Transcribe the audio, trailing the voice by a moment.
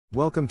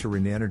Welcome to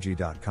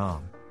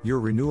reneenergy.com, your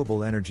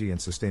renewable energy and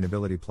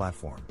sustainability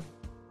platform.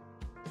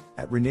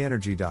 At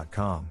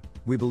reneenergy.com,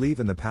 we believe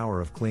in the power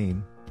of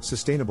clean,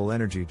 sustainable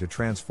energy to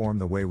transform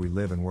the way we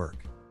live and work.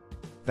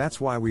 That's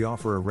why we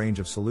offer a range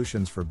of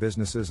solutions for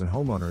businesses and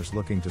homeowners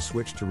looking to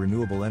switch to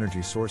renewable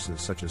energy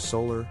sources such as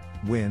solar,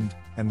 wind,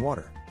 and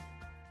water.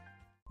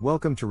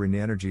 Welcome to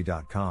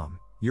reneenergy.com,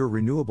 your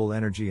renewable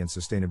energy and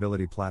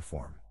sustainability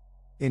platform.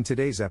 In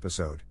today's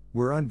episode,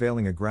 we're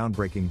unveiling a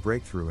groundbreaking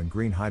breakthrough in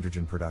green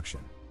hydrogen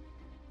production.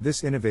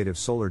 This innovative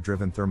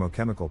solar-driven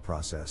thermochemical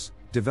process,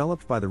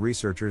 developed by the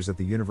researchers at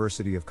the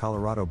University of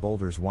Colorado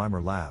Boulder's Weimer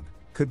lab,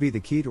 could be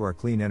the key to our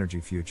clean energy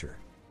future.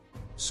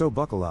 So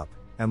buckle up,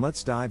 and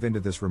let's dive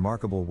into this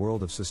remarkable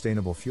world of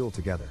sustainable fuel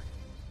together.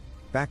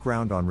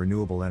 Background on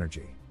renewable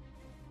energy.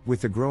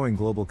 With the growing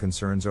global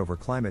concerns over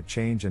climate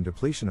change and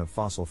depletion of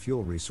fossil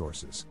fuel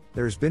resources,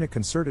 there has been a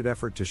concerted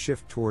effort to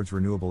shift towards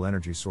renewable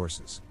energy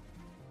sources.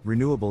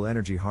 Renewable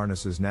energy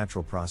harnesses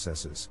natural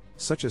processes,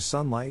 such as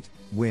sunlight,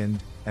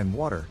 wind, and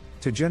water,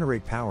 to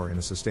generate power in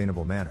a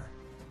sustainable manner.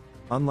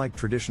 Unlike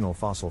traditional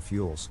fossil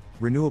fuels,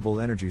 renewable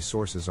energy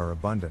sources are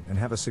abundant and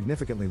have a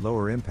significantly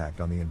lower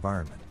impact on the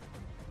environment.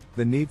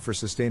 The need for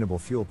sustainable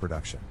fuel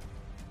production.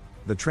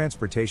 The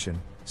transportation,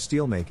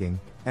 steelmaking,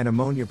 and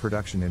ammonia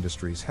production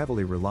industries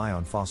heavily rely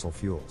on fossil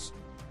fuels.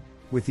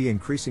 With the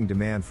increasing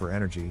demand for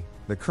energy,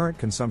 the current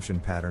consumption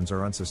patterns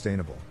are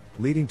unsustainable,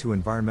 leading to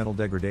environmental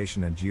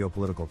degradation and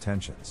geopolitical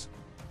tensions.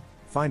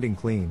 Finding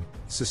clean,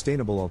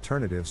 sustainable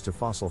alternatives to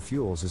fossil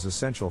fuels is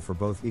essential for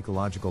both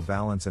ecological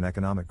balance and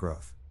economic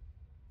growth.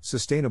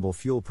 Sustainable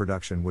fuel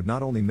production would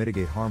not only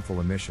mitigate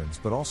harmful emissions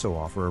but also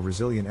offer a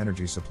resilient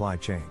energy supply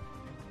chain.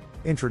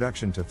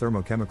 Introduction to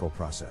thermochemical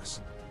process.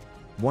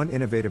 One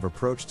innovative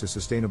approach to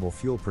sustainable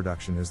fuel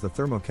production is the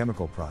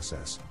thermochemical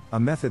process, a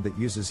method that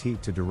uses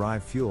heat to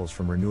derive fuels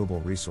from renewable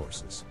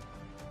resources.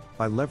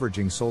 By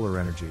leveraging solar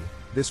energy,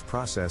 this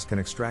process can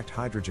extract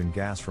hydrogen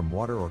gas from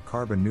water or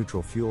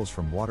carbon-neutral fuels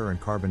from water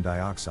and carbon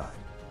dioxide.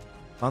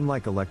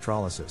 Unlike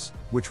electrolysis,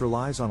 which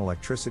relies on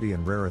electricity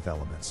and rare earth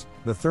elements,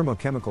 the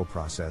thermochemical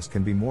process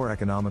can be more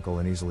economical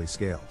and easily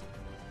scaled.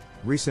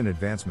 Recent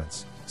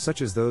advancements,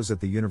 such as those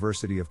at the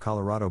University of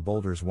Colorado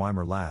Boulder's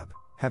Weimer lab,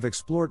 have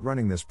explored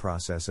running this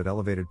process at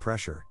elevated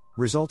pressure,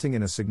 resulting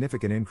in a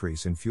significant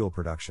increase in fuel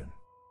production.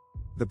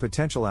 The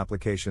potential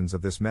applications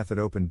of this method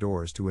open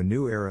doors to a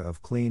new era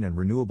of clean and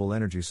renewable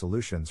energy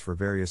solutions for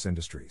various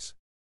industries.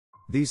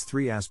 These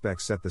three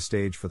aspects set the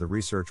stage for the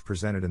research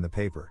presented in the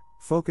paper,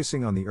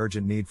 focusing on the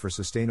urgent need for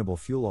sustainable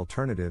fuel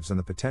alternatives and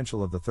the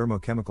potential of the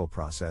thermochemical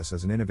process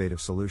as an innovative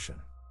solution.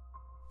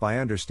 By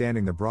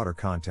understanding the broader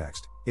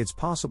context, it's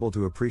possible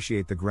to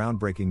appreciate the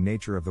groundbreaking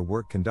nature of the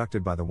work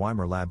conducted by the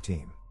Weimer lab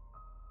team.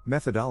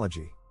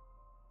 Methodology.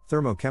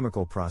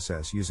 Thermochemical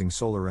process using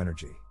solar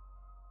energy.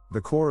 The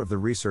core of the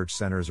research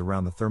centers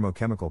around the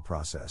thermochemical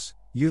process,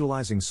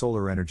 utilizing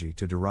solar energy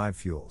to derive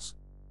fuels.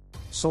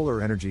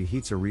 Solar energy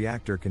heats a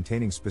reactor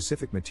containing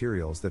specific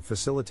materials that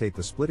facilitate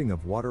the splitting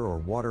of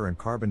water and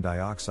carbon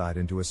dioxide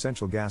into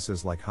essential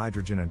gases like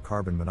hydrogen and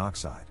carbon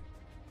monoxide.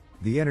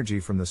 The energy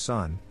from the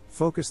sun,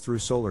 focused through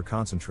solar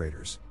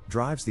concentrators,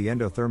 drives the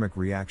endothermic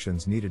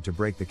reactions needed to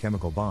break the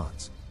chemical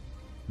bonds.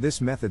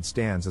 This method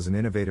stands as an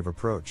innovative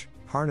approach,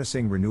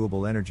 harnessing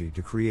renewable energy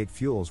to create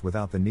fuels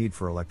without the need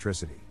for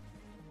electricity.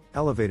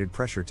 Elevated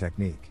pressure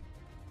technique.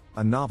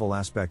 A novel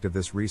aspect of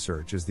this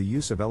research is the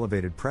use of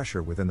elevated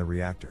pressure within the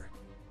reactor.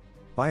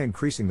 By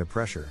increasing the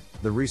pressure,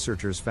 the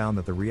researchers found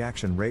that the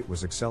reaction rate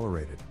was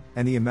accelerated,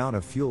 and the amount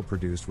of fuel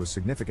produced was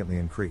significantly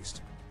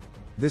increased.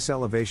 This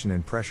elevation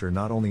in pressure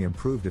not only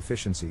improved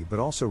efficiency but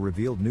also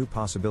revealed new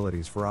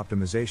possibilities for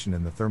optimization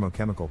in the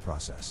thermochemical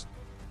process.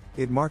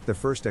 It marked the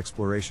first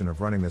exploration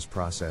of running this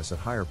process at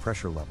higher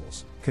pressure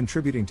levels,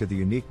 contributing to the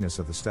uniqueness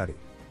of the study.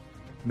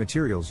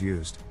 Materials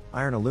used: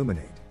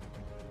 Iron-Aluminate.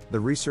 The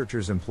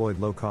researchers employed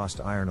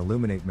low-cost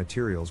iron-aluminate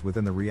materials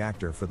within the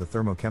reactor for the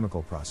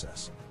thermochemical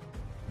process.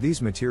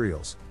 These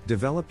materials,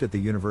 developed at the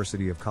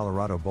University of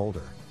Colorado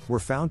Boulder, were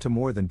found to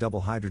more than double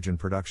hydrogen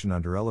production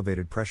under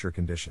elevated pressure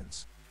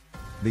conditions.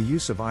 The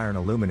use of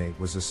iron-aluminate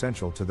was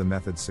essential to the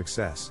method's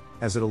success,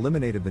 as it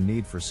eliminated the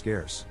need for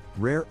scarce,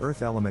 rare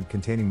earth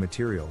element-containing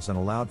materials and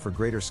allowed for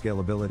greater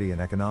scalability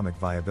and economic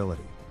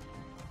viability.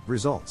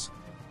 Results.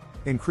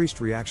 Increased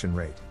reaction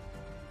rate.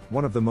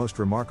 One of the most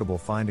remarkable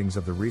findings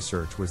of the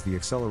research was the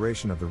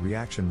acceleration of the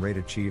reaction rate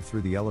achieved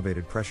through the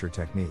elevated pressure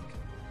technique.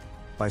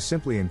 By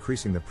simply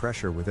increasing the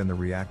pressure within the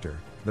reactor,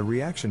 the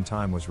reaction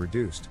time was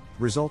reduced,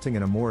 resulting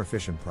in a more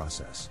efficient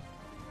process.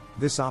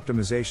 This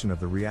optimization of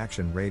the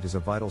reaction rate is a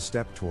vital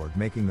step toward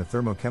making the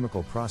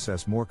thermochemical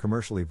process more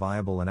commercially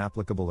viable and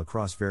applicable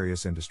across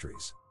various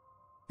industries.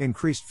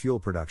 Increased fuel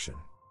production.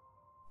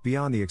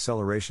 Beyond the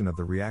acceleration of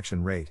the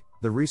reaction rate,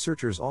 the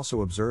researchers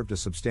also observed a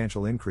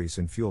substantial increase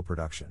in fuel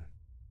production.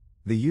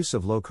 The use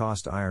of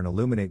low-cost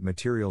iron-aluminate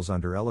materials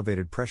under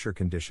elevated pressure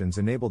conditions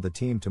enabled the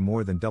team to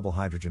more than double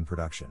hydrogen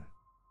production.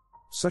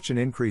 Such an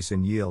increase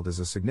in yield is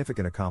a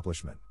significant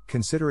accomplishment,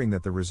 considering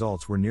that the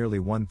results were nearly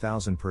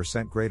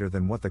 1,000% greater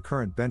than what the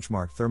current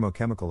benchmark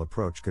thermochemical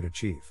approach could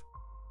achieve.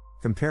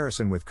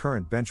 Comparison with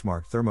current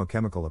benchmark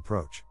thermochemical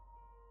approach.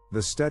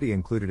 The study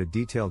included a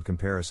detailed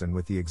comparison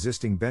with the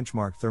existing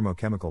benchmark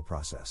thermochemical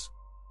process.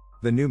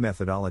 The new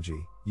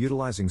methodology,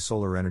 utilizing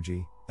solar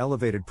energy,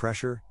 elevated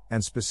pressure,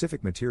 and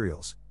specific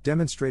materials,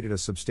 demonstrated a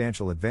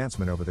substantial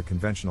advancement over the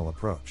conventional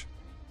approach.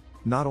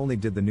 Not only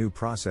did the new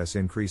process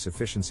increase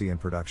efficiency in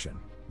production,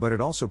 but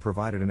it also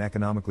provided an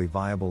economically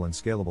viable and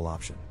scalable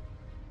option.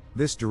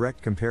 This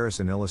direct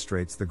comparison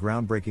illustrates the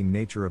groundbreaking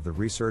nature of the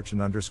research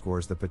and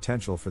underscores the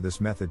potential for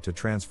this method to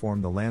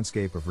transform the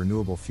landscape of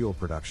renewable fuel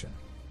production.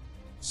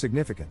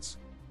 Significance.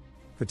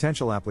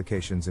 Potential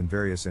applications in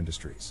various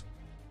industries.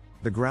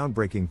 The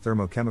groundbreaking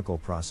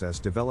thermochemical process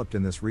developed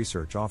in this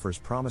research offers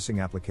promising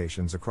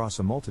applications across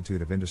a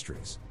multitude of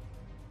industries.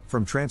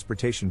 From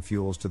transportation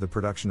fuels to the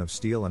production of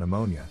steel and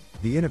ammonia,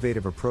 the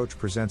innovative approach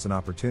presents an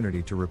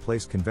opportunity to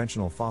replace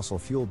conventional fossil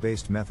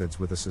fuel-based methods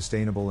with a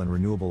sustainable and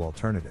renewable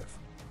alternative.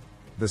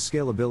 The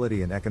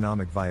scalability and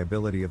economic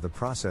viability of the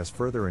process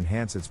further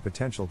enhance its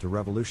potential to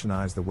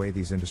revolutionize the way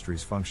these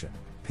industries function,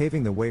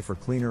 paving the way for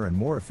cleaner and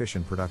more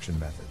efficient production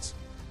methods.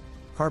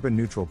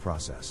 Carbon-neutral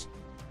process.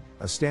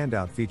 A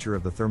standout feature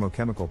of the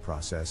thermochemical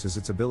process is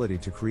its ability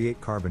to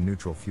create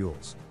carbon-neutral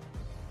fuels.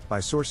 By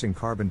sourcing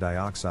carbon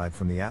dioxide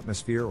from the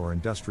atmosphere or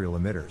industrial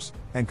emitters,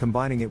 and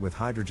combining it with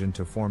hydrogen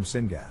to form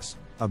syngas,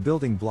 a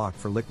building block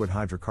for liquid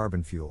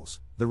hydrocarbon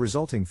fuels, the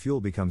resulting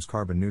fuel becomes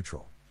carbon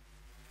neutral.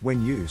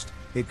 When used,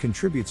 it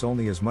contributes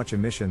only as much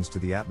emissions to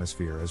the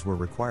atmosphere as were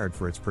required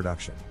for its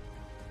production.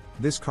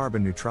 This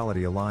carbon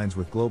neutrality aligns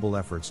with global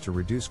efforts to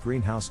reduce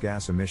greenhouse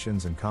gas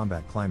emissions and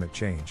combat climate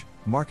change,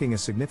 marking a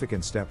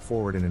significant step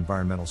forward in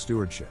environmental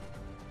stewardship.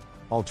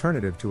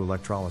 Alternative to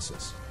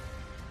electrolysis.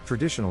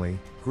 Traditionally,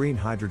 green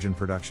hydrogen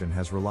production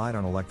has relied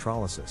on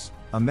electrolysis,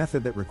 a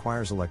method that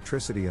requires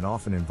electricity and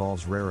often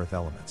involves rare earth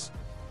elements.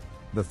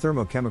 The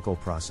thermochemical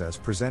process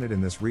presented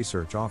in this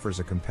research offers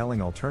a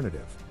compelling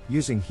alternative,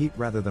 using heat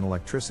rather than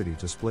electricity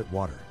to split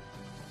water.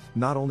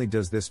 Not only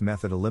does this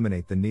method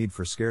eliminate the need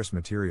for scarce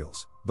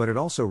materials, but it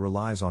also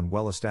relies on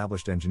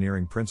well-established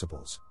engineering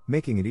principles,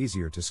 making it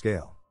easier to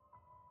scale.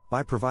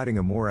 By providing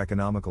a more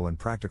economical and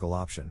practical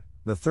option,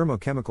 the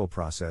thermochemical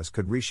process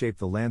could reshape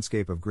the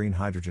landscape of green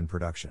hydrogen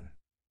production.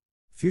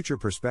 Future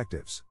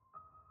perspectives.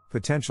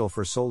 Potential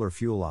for solar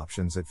fuel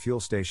options at fuel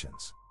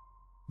stations.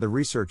 The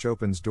research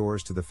opens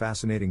doors to the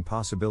fascinating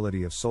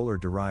possibility of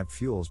solar-derived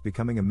fuels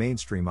becoming a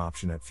mainstream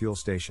option at fuel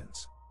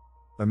stations.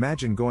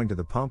 Imagine going to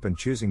the pump and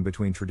choosing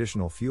between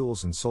traditional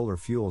fuels and solar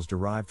fuels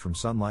derived from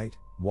sunlight,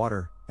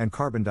 water, and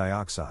carbon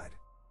dioxide.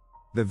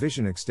 The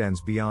vision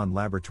extends beyond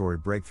laboratory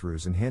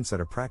breakthroughs and hints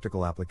at a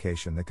practical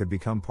application that could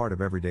become part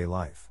of everyday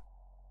life.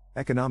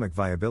 Economic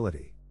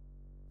viability.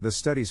 The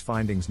study's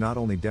findings not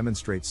only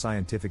demonstrate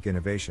scientific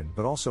innovation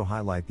but also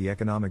highlight the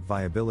economic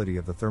viability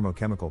of the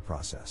thermochemical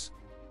process.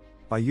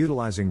 By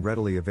utilizing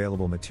readily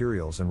available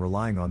materials and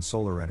relying on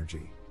solar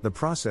energy, the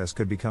process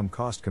could become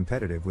cost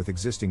competitive with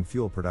existing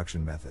fuel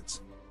production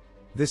methods.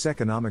 This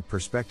economic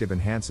perspective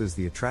enhances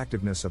the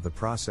attractiveness of the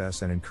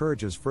process and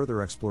encourages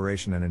further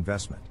exploration and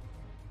investment.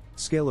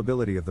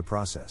 Scalability of the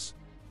process.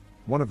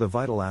 One of the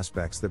vital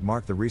aspects that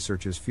mark the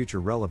research's future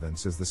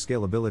relevance is the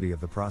scalability of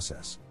the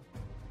process.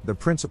 The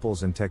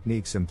principles and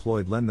techniques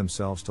employed lend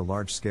themselves to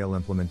large-scale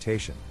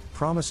implementation,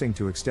 promising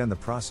to extend the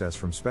process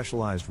from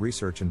specialized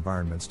research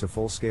environments to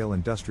full-scale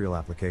industrial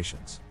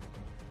applications.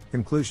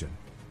 Conclusion.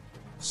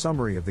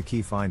 Summary of the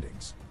key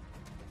findings.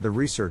 The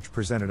research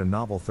presented a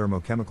novel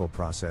thermochemical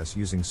process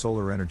using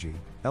solar energy,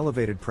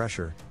 elevated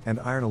pressure, and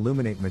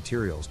iron-aluminate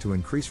materials to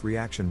increase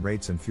reaction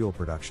rates and fuel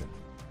production.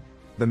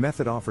 The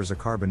method offers a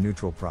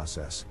carbon-neutral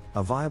process,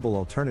 a viable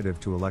alternative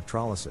to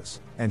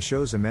electrolysis, and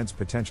shows immense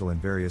potential in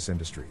various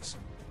industries.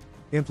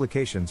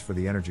 Implications for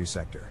the energy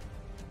sector.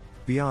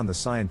 Beyond the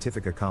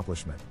scientific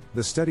accomplishment,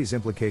 the study's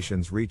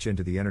implications reach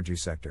into the energy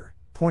sector,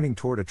 pointing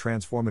toward a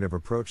transformative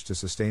approach to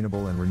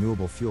sustainable and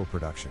renewable fuel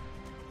production.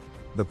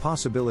 The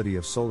possibility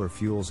of solar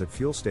fuels at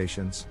fuel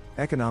stations,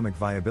 economic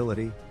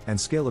viability, and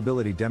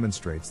scalability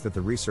demonstrates that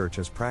the research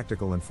has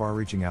practical and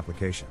far-reaching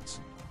applications.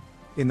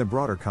 In the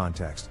broader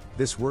context,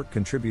 this work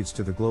contributes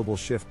to the global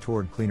shift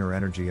toward cleaner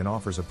energy and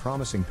offers a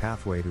promising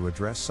pathway to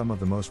address some of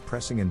the most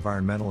pressing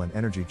environmental and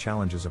energy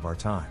challenges of our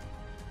time.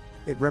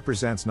 It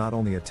represents not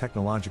only a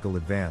technological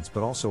advance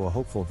but also a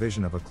hopeful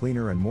vision of a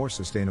cleaner and more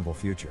sustainable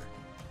future.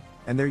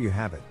 And there you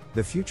have it,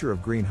 the future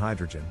of green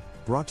hydrogen,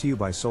 brought to you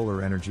by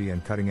solar energy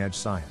and cutting-edge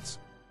science.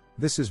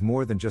 This is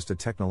more than just a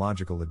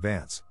technological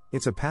advance,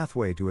 it's a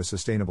pathway to a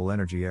sustainable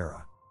energy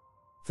era.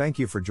 Thank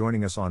you for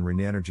joining us on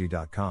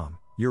reneenergy.com,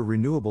 your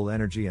renewable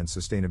energy and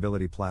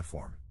sustainability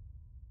platform.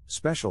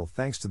 Special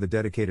thanks to the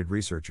dedicated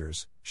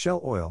researchers,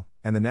 Shell Oil,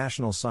 and the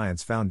National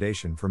Science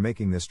Foundation for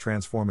making this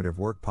transformative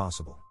work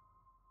possible.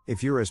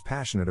 If you're as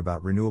passionate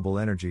about renewable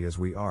energy as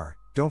we are,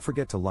 don't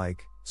forget to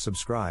like,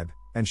 subscribe,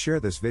 and share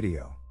this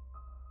video.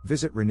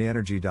 Visit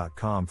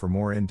reneenergy.com for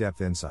more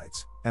in-depth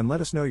insights, and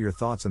let us know your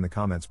thoughts in the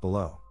comments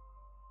below.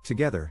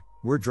 Together,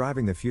 we're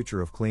driving the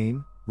future of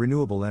clean,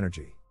 renewable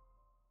energy.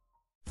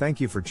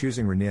 Thank you for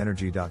choosing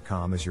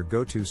reneenergy.com as your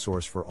go-to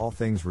source for all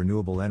things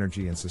renewable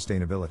energy and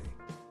sustainability.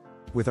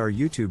 With our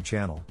YouTube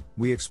channel,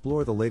 we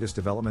explore the latest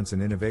developments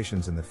and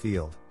innovations in the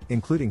field,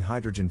 including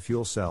hydrogen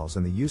fuel cells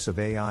and the use of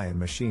AI and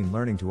machine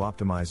learning to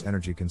optimize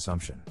energy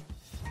consumption.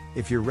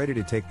 If you're ready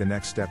to take the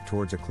next step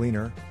towards a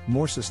cleaner,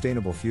 more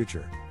sustainable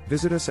future,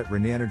 visit us at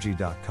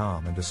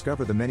reneenergy.com and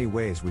discover the many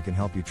ways we can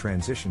help you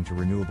transition to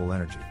renewable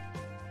energy.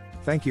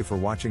 Thank you for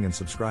watching and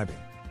subscribing.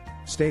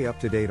 Stay up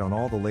to date on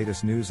all the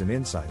latest news and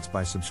insights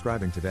by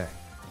subscribing today.